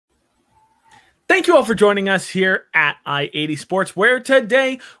Thank you all for joining us here at I-80 Sports, where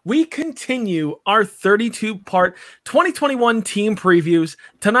today we continue our 32-part 2021 team previews.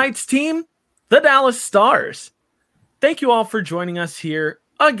 Tonight's team, the Dallas Stars. Thank you all for joining us here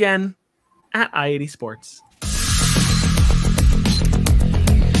again at I-80 Sports.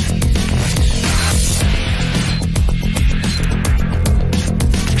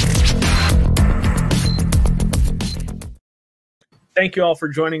 Thank you all for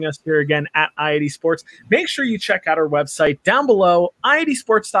joining us here again at I-80 Sports. Make sure you check out our website down below,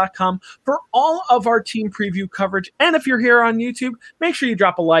 i80sports.com, for all of our team preview coverage. And if you're here on YouTube, make sure you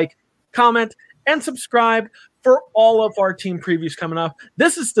drop a like, comment, and subscribe for all of our team previews coming up.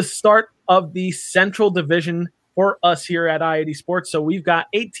 This is the start of the Central Division for us here at I-80 Sports. So we've got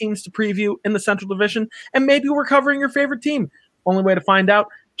 8 teams to preview in the Central Division, and maybe we're covering your favorite team. Only way to find out,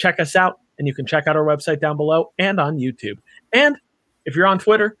 check us out, and you can check out our website down below and on YouTube. And if you're on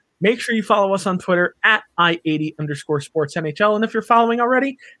Twitter, make sure you follow us on Twitter at I80_SportsNHL. And if you're following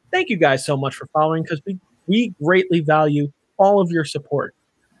already, thank you guys so much for following, because we greatly value all of your support.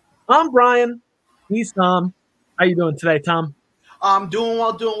 I'm Brian. He's Tom. How you doing today, Tom? I'm doing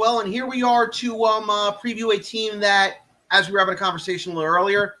well. And here we are to preview a team that, as we were having a conversation a little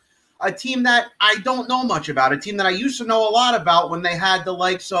earlier, a team that I don't know much about, a team that I used to know a lot about when they had the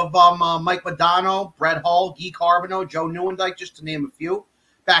likes of Mike Modano, Brett Hull, Guy Carbonneau, Joe Newendike, just to name a few,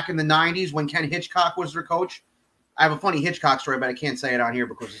 back in the 90s when Ken Hitchcock was their coach. I have a funny Hitchcock story, but I can't say it on here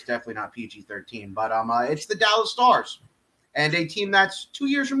because it's definitely not PG-13. But it's the Dallas Stars, and a team that's 2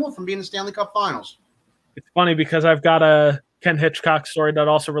 years removed from being in the Stanley Cup Finals. It's funny because I've got a Ken Hitchcock story that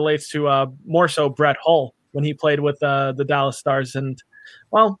also relates to more so Brett Hull when he played with the Dallas Stars. And,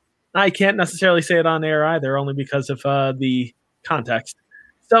 well, I can't necessarily say it on air either, only because of the context.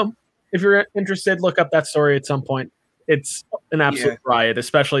 So if you're interested, look up that story at some point. It's an absolute riot,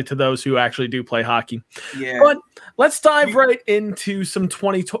 especially to those who actually do play hockey. Yeah. But let's dive right into some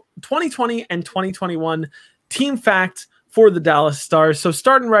 2020 and 2021 team facts for the Dallas Stars. So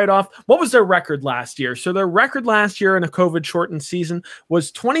starting right off, what was their record last year? So their record last year in a COVID-shortened season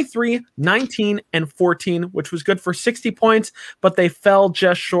was 23, 19, and 14, which was good for 60 points, but they fell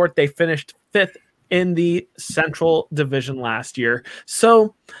just short. They finished 5th in the Central Division last year.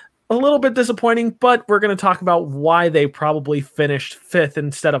 So a little bit disappointing, but we're going to talk about why they probably finished 5th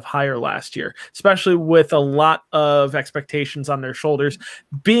instead of higher last year, especially with a lot of expectations on their shoulders,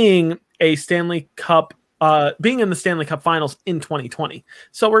 being a Stanley Cup being in the Stanley Cup Finals in 2020.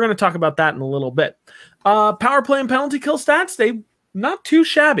 So we're going to talk about that in a little bit. Power play and penalty kill stats, they not too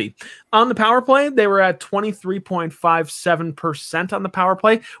shabby. On the power play, they were at 23.57% on the power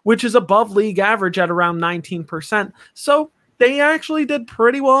play, which is above league average at around 19%. So they actually did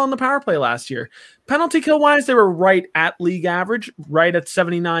pretty well on the power play last year. Penalty kill wise, they were right at league average, right at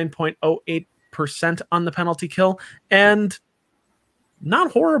 79.08% on the penalty kill, and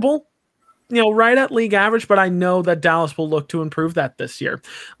not horrible. Right at league average, but I know that Dallas will look to improve that this year.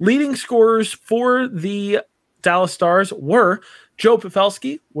 Leading scorers for the Dallas Stars were Joe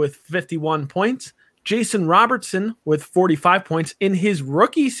Pavelski with 51 points, Jason Robertson with 45 points in his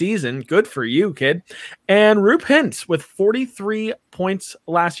rookie season. Good for you, kid. And Roope Hintz with 43 points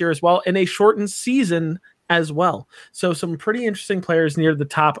last year as well in a shortened season as well. So some pretty interesting players near the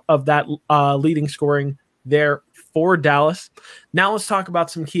top of that leading scoring there for Dallas. Now let's talk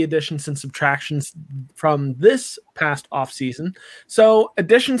about some key additions and subtractions from this past offseason. So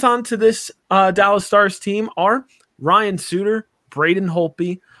additions onto this Dallas Stars team are Ryan Suter, Braden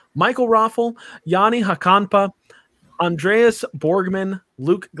Holtby, Michael Raffel, Yanni Hakanpää, Andreas Borgman,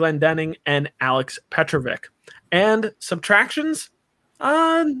 Luke Glendening, and Alex Petrovic. And subtractions,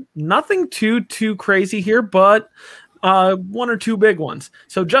 nothing too crazy here, but one or two big ones.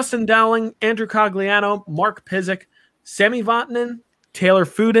 So Justin Dowling, Andrew Cogliano, Mark Pysyk, Sami Vatanen, Taylor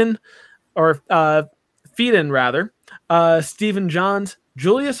Fuden, Stephen Johns,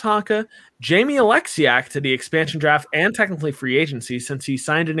 Julius Haka, Jamie Alexiak to the expansion draft and technically free agency since he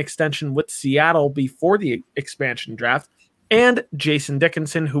signed an extension with Seattle before the expansion draft, and Jason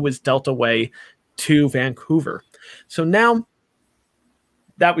Dickinson, who was dealt away to Vancouver. So now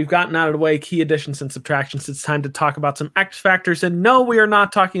that we've gotten out of the way, key additions and subtractions, it's time to talk about some X factors. And no, we are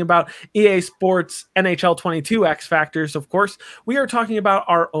not talking about EA Sports NHL 22 X factors, of course. We are talking about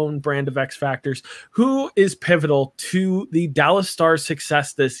our own brand of X factors. Who is pivotal to the Dallas Stars'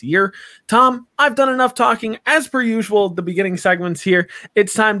 success this year? Tom, I've done enough talking. As per usual, the beginning segments here,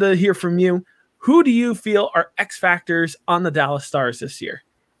 it's time to hear from you. Who do you feel are X factors on the Dallas Stars this year?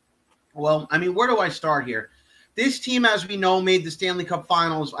 Well, I mean, where do I start here? This team, as we know, made the Stanley Cup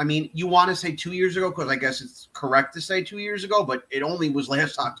Finals. I mean, you want to say 2 years ago, because I guess it's correct to say 2 years ago, but it only was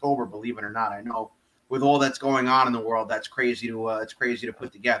last October, believe it or not. I know with all that's going on in the world, that's crazy to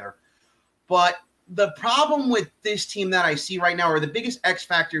put together. But the problem with this team that I see right now, or the biggest X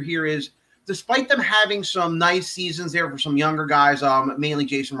factor here, is despite them having some nice seasons there for some younger guys, mainly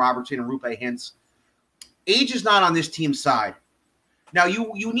Jason Robertson and Rupe Hintz, age is not on this team's side. Now,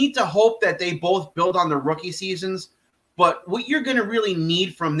 you need to hope that they both build on their rookie seasons, but what you're going to really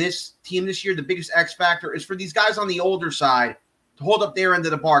need from this team this year, the biggest X factor, is for these guys on the older side to hold up their end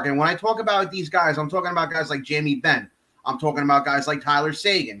of the bargain. When I talk about these guys, I'm talking about guys like Jamie Benn. I'm talking about guys like Tyler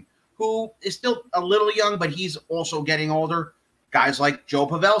Seguin, who is still a little young, but he's also getting older. Guys like Joe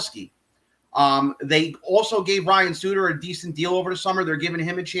Pavelski. They also gave Ryan Suter a decent deal over the summer. They're giving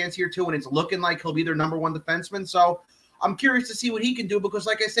him a chance here too, and it's looking like he'll be their number one defenseman. So I'm curious to see what he can do because,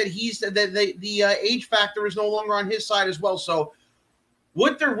 like I said, the age factor is no longer on his side as well. So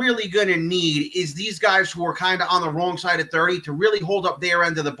what they're really going to need is these guys who are kind of on the wrong side of 30 to really hold up their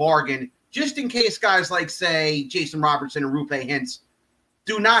end of the bargain, just in case guys like, say, Jason Robertson and Rupe Hintz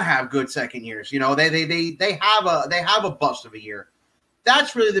do not have good second years. You know, they have a bust of a year.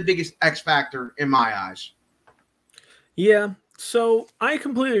 That's really the biggest X factor in my eyes. Yeah, so I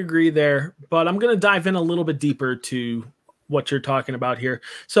completely agree there, but I'm going to dive in a little bit deeper to what you're talking about here.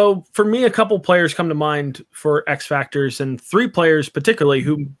 So for me, a couple players come to mind for X factors, and 3 players particularly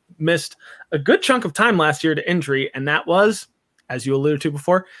who missed a good chunk of time last year to injury, and that was, as you alluded to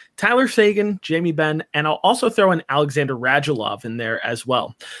before, Tyler Seguin, Jamie Benn, and I'll also throw in Alexander Radulov in there as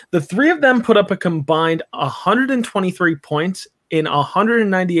well. The 3 of them put up a combined 123 points in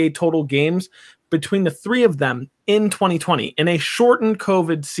 198 total games between the 3 of them in 2020, in a shortened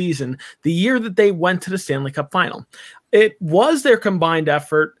COVID season, the year that they went to the Stanley Cup Final. It was their combined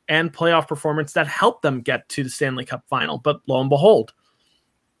effort and playoff performance that helped them get to the Stanley Cup Final. But lo and behold,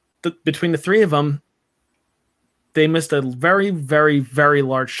 between the 3 of them, they missed a very, very, very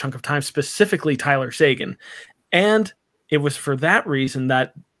large chunk of time, specifically Tyler Seguin. And it was for that reason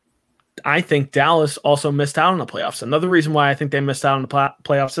that I think Dallas also missed out on the playoffs. Another reason why I think they missed out on the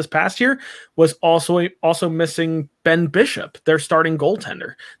playoffs this past year was also missing Ben Bishop, their starting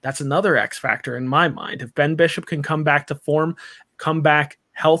goaltender. That's another X factor in my mind. If Ben Bishop can come back to form, come back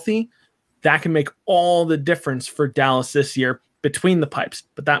healthy, that can make all the difference for Dallas this year between the pipes.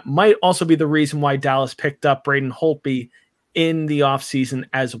 But that might also be the reason why Dallas picked up Braden Holtby in the offseason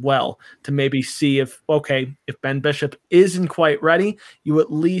as well, to maybe see if Ben Bishop isn't quite ready, you at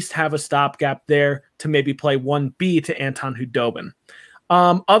least have a stopgap there to maybe play 1B to Anton Khudobin.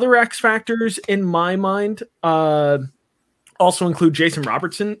 Other X factors in my mind also include Jason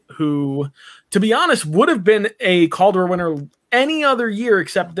Robertson, who, to be honest, would have been a Calder winner any other year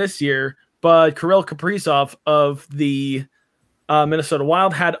except this year, but Kirill Kaprizov of the Minnesota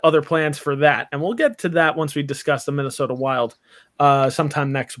Wild had other plans for that. And we'll get to that once we discuss the Minnesota Wild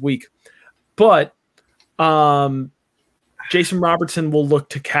sometime next week. But Jason Robertson will look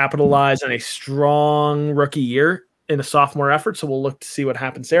to capitalize on a strong rookie year in a sophomore effort. So we'll look to see what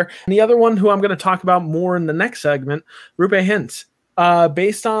happens there. And the other one who I'm going to talk about more in the next segment, Rupe Hintz.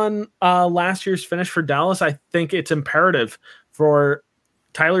 Based on last year's finish for Dallas, I think it's imperative for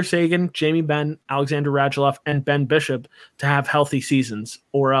Tyler Seguin, Jamie Benn, Alexander Radulov, and Ben Bishop to have healthy seasons,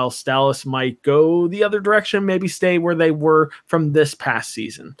 or else Dallas might go the other direction, maybe stay where they were from this past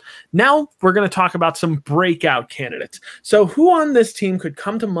season. Now we're going to talk about some breakout candidates. So who on this team could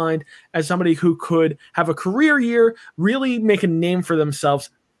come to mind as somebody who could have a career year, really make a name for themselves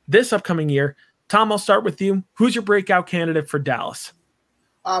this upcoming year? Tom, I'll start with you. Who's your breakout candidate for Dallas?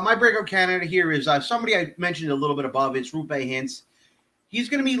 My breakout candidate here is somebody I mentioned a little bit above. It's Rupe Hintz. He's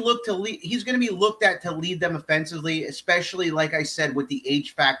going to be looked at to lead them offensively, especially, like I said, with the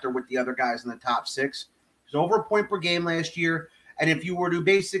age factor with the other guys in the top 6. He's over a point per game last year, and if you were to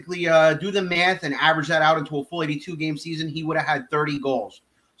basically do the math and average that out into a full 82-game season, he would have had 30 goals.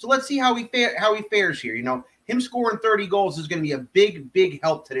 So let's see how he fares here. You know, him scoring 30 goals is going to be a big, big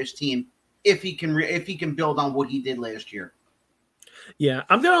help to this team if he can build on what he did last year. Yeah,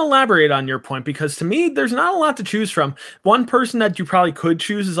 I'm going to elaborate on your point because to me, there's not a lot to choose from. One person that you probably could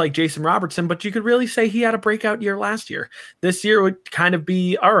choose is like Jason Robertson, but you could really say he had a breakout year last year. This year would kind of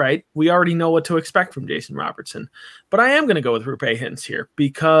be, all right, we already know what to expect from Jason Robertson. But I am going to go with Rupe Hintz here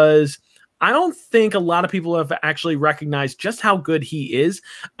because I don't think a lot of people have actually recognized just how good he is.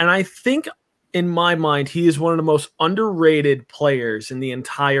 And I think in my mind, he is one of the most underrated players in the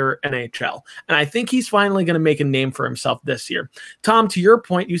entire NHL. And I think he's finally going to make a name for himself this year. Tom, to your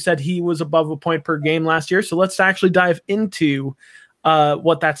point, you said he was above a point per game last year. So let's actually dive into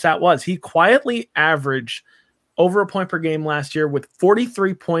what that stat was. He quietly averaged over a point per game last year with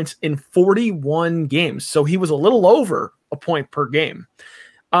 43 points in 41 games. So he was a little over a point per game.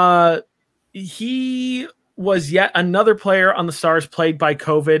 He was yet another player on the Stars plagued by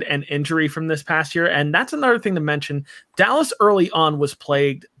COVID and injury from this past year. And that's another thing to mention. Dallas early on was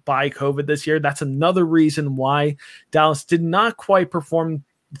plagued by COVID this year. That's another reason why Dallas did not quite perform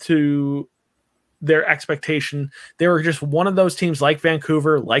to their expectation. They were just one of those teams like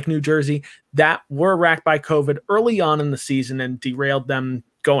Vancouver, like New Jersey, that were racked by COVID early on in the season and derailed them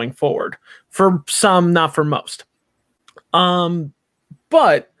going forward. For some, not for most.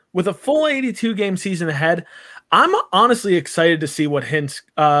 But with a full 82 game season ahead, I'm honestly excited to see what Hintz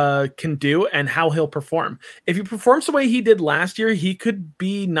can do and how he'll perform. If he performs the way he did last year, he could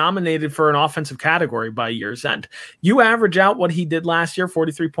be nominated for an offensive category by year's end. You average out what he did last year,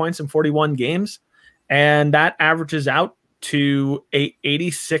 43 points in 41 games, and that averages out to a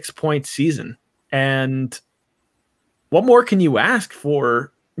 86-point season. And what more can you ask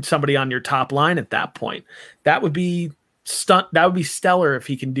for somebody on your top line at that point? That would be stellar if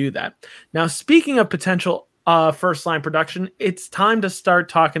he can do that. Now, speaking of potential first line production, it's time to start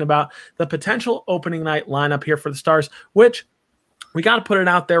talking about the potential opening night lineup here for the Stars, which we got to put it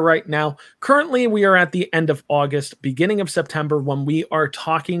out there right now. Currently, we are at the end of August, beginning of September when we are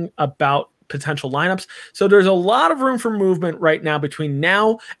talking about potential lineups. So there's a lot of room for movement right now between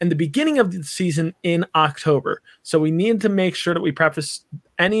now and the beginning of the season in October. So we need to make sure that we preface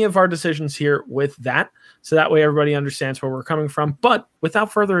any of our decisions here with that, so that way everybody understands where we're coming from. But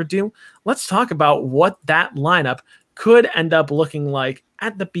without further ado, let's talk about what that lineup could end up looking like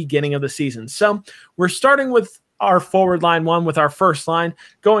at the beginning of the season. So we're starting with our forward line one with our first line,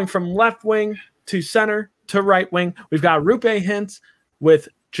 going from left wing to center to right wing. We've got Rupe Hintz with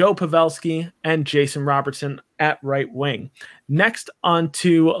Joe Pavelski and Jason Robertson at right wing. Next on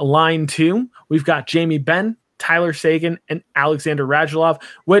to line two, we've got Jamie Benn, Tyler Seguin, and Alexander Radulov,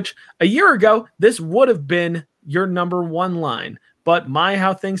 which a year ago, this would have been your number one line, but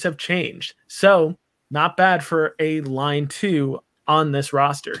how things have changed. So not bad for a line two on this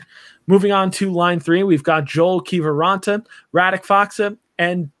roster. Moving on to line three, we've got Joel Kiviranta, Radek Faksa,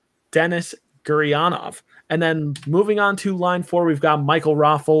 and Dennis Gurianov. And then moving on to line four, we've got Michael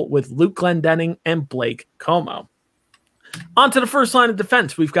Raffel with Luke Glendening and Blake Como. On to the first line of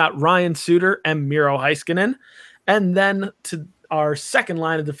defense, we've got Ryan Suter and Miro Heiskanen. And then to our second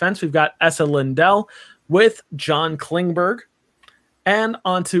line of defense, we've got Esa Lindell with John Klingberg. And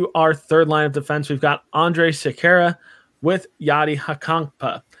onto our third line of defense, we've got Andre Sekera with Yadi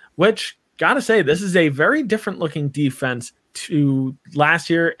Hakanpää, which, gotta say, this is a very different looking defense to last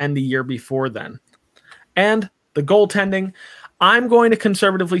year and the year before then. And the goaltending, I'm going to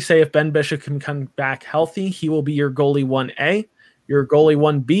conservatively say if Ben Bishop can come back healthy, he will be your goalie 1A. Your goalie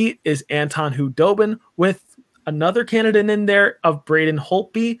 1B is Anton Hudobin with another candidate in there of Braden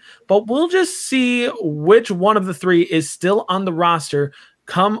Holtby, but we'll just see which one of the three is still on the roster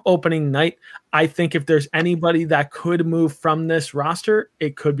come opening night. I think if there's anybody that could move from this roster,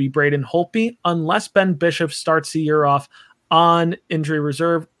 it could be Braden Holtby, unless Ben Bishop starts the year off on injury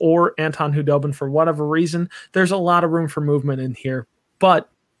reserve or Anton Hudobin for whatever reason. There's a lot of room for movement in here. But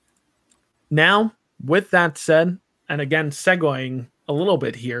now, with that said, and again, segueing a little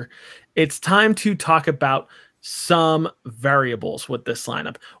bit here, it's time to talk about some variables with this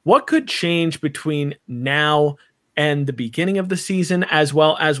lineup. What could change between now and the beginning of the season, as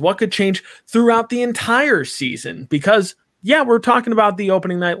well as what could change throughout the entire season? Because yeah, we're talking about the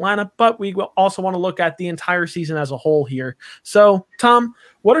opening night lineup, but we will also want to look at the entire season as a whole here. So, Tom,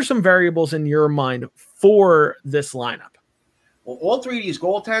 what are some variables in your mind for this lineup? Well, all three of these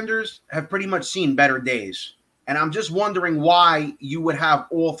goaltenders have pretty much seen better days. And I'm just wondering why you would have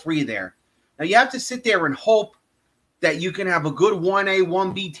all three there. Now, you have to sit there and hope that you can have a good 1A,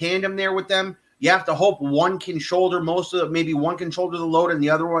 1B tandem there with them. You have to hope one can shoulder maybe one can shoulder the load and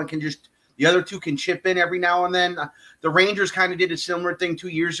the other one can the other two can chip in every now and then. The Rangers kind of did a similar thing 2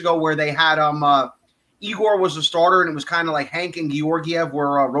 years ago where they had Igor was the starter, and it was kind of like Hank and Georgiev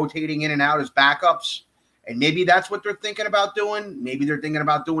were rotating in and out as backups. And maybe that's what they're thinking about doing. Maybe they're thinking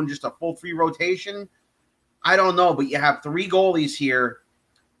about doing just a full free rotation. I don't know, but you have three goalies here.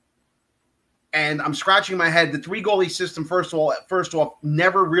 And I'm scratching my head. The three goalie system, first off,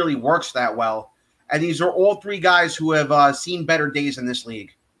 never really works that well. And these are all three guys who have seen better days in this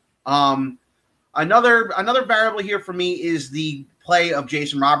league. Another variable here for me is the play of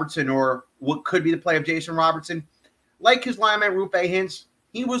Jason Robertson, or what could be the play of Jason Robertson. Like his lineman Rupe Hintz,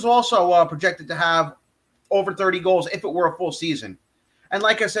 he was also projected to have over 30 goals if it were a full season. And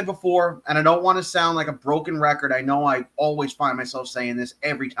like I said before, and I don't want to sound like a broken record, I know I always find myself saying this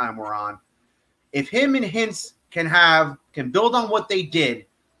every time we're on. If him and Hintz can build on what they did,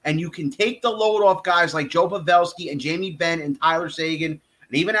 and you can take the load off guys like Joe Pavelski and Jamie Benn and Tyler Seguin and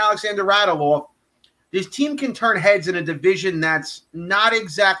even Alexander Radulov, this team can turn heads in a division that's not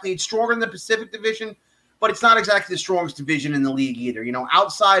exactly – it's stronger than the Pacific Division, but it's not exactly the strongest division in the league either. You know,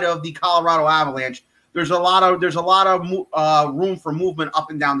 outside of the Colorado Avalanche, there's a lot of room for movement up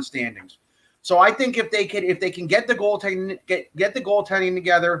and down the standings. So I think if they can get the goaltending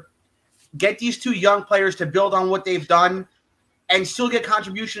together, get these two young players to build on what they've done, and still get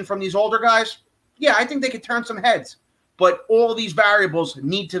contribution from these older guys, yeah, I think they could turn some heads. But all these variables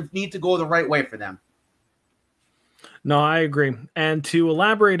need to go the right way for them. No, I agree. And to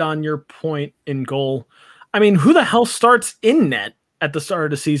elaborate on your point in goal, I mean, who the hell starts in net at the start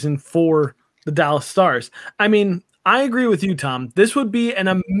of the season for the Dallas Stars? I mean, I agree with you, Tom. This would be an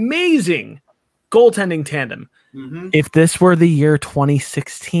amazing goaltending tandem if this were the year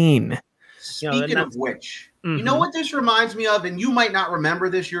 2016. Speaking of which, you know what this reminds me of? And you might not remember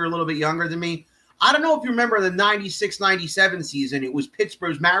this. You're a little bit younger than me. I don't know if you remember the 96-97 season. It was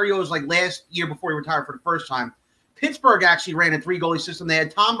Pittsburgh's Mario's like last year before he retired for the first time. Pittsburgh actually ran a 3-goalie system. They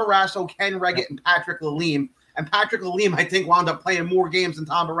had Tom Barrasso, Ken Reggett, and Patrick Lalime. And Patrick Lalime, I think, wound up playing more games than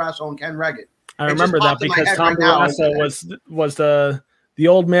Tom Barrasso and Ken Reggett. I remember that because Tom Barrasso was the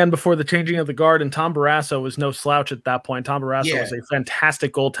old man before the changing of the guard, and Tom Barrasso was no slouch at that point. Tom Barrasso was a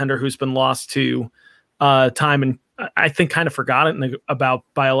fantastic goaltender who's been lost to time, and I think kind of forgotten about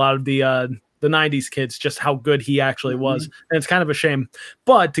by a lot of the 90s kids, just how good he actually was. And it's kind of a shame.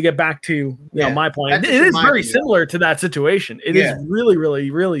 But to get back to my point, it is very similar to that situation. It is really,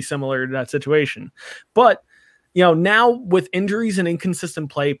 really, really similar to that situation. But, now with injuries and inconsistent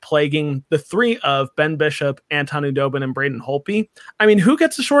play plaguing the three of Ben Bishop, Anton Udobin, and Braden Holtby, I mean, who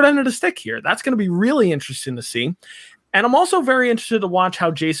gets the short end of the stick here? That's going to be really interesting to see. And I'm also very interested to watch how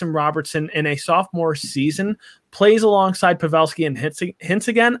Jason Robertson in a sophomore season plays alongside Pavelski and Hintz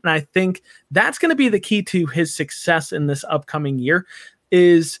again. And I think that's going to be the key to his success in this upcoming year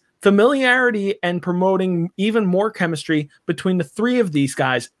is familiarity and promoting even more chemistry between the three of these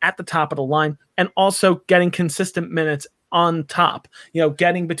guys at the top of the line, and also getting consistent minutes on top.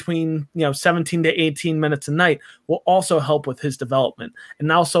 Getting between 17 to 18 minutes a night will also help with his development.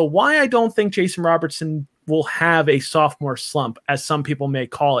 And also why I don't think Jason Robertson will have a sophomore slump, as some people may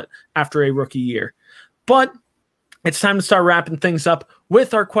call it, after a rookie year. But it's time to start wrapping things up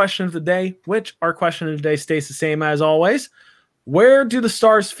with our question of the day, which our question of the day stays the same as always. Where do the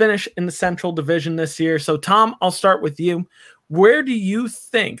Stars finish in the Central Division this year? So, Tom, I'll start with you. Where do you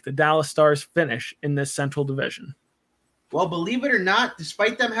think the Dallas Stars finish in this Central Division? Well, believe it or not,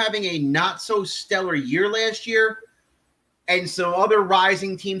 despite them having a not-so-stellar year last year, and some other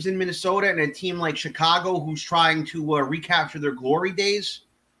rising teams in Minnesota and a team like Chicago who's trying to recapture their glory days,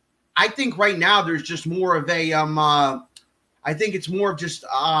 I think right now there's just more of a I think it's more of just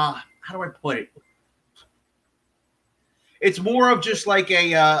how do I put it? It's more of just like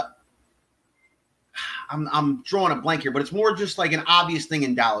a I'm drawing a blank here, but it's more just like an obvious thing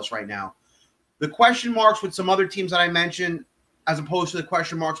in Dallas right now. The question marks with some other teams that I mentioned, as opposed to the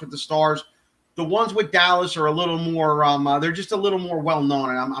question marks with the Stars, the ones with Dallas are a little more they're just a little more well-known,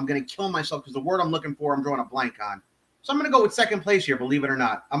 and I'm going to kill myself because the word I'm looking for I'm drawing a blank on. So I'm going to go with second place here, believe it or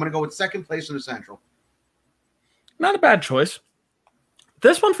not. I'm going to go with second place in the Central. Not a bad choice.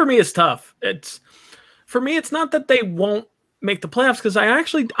 This one for me is tough. For me, it's not that they won't make the playoffs, because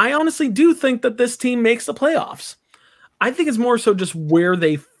I honestly do think that this team makes the playoffs. I think it's more so just where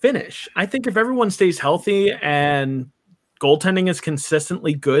they finish. I think if everyone stays healthy and goaltending is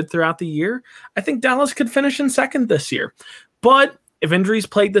consistently good throughout the year, I think Dallas could finish in second this year. But if injuries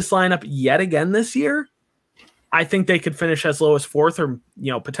plague this lineup yet again this year, I think they could finish as low as fourth, or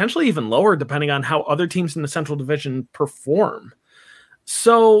potentially even lower, depending on how other teams in the Central Division perform.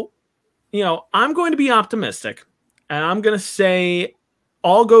 So, I'm going to be optimistic, and I'm going to say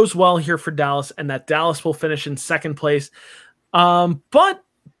all goes well here for Dallas, and that Dallas will finish in second place. But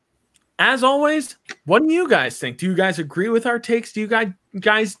as always, what do you guys think? Do you guys agree with our takes? Do you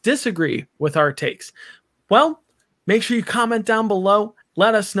guys disagree with our takes? Well, make sure you comment down below.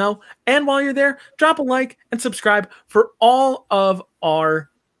 Let us know. And while you're there, drop a like and subscribe for all of our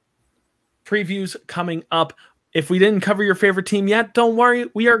previews coming up. If we didn't cover your favorite team yet, don't worry.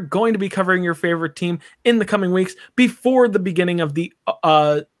 We are going to be covering your favorite team in the coming weeks before the beginning of the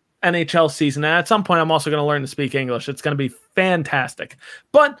NHL season. And at some point, I'm also going to learn to speak English. It's going to be fantastic.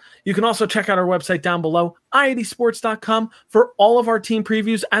 But you can also check out our website down below, i80sports.com, for all of our team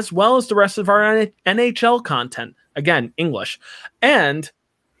previews, as well as the rest of our NHL content. Again, English. And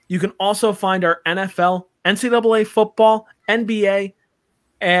you can also find our NFL, NCAA football, NBA,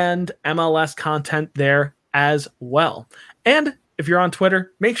 and MLS content there as well. And if you're on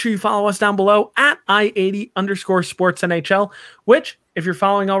Twitter, make sure you follow us down below at I80_SportsNHL, which, if you're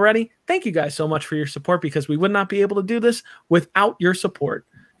following already, thank you guys so much for your support, because we would not be able to do this without your support.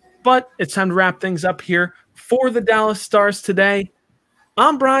 But it's time to wrap things up here for the Dallas Stars today.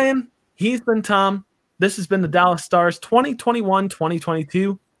 I'm Brian. He's been Tom. This has been the Dallas Stars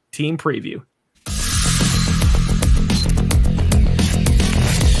 2021-2022 Team Preview.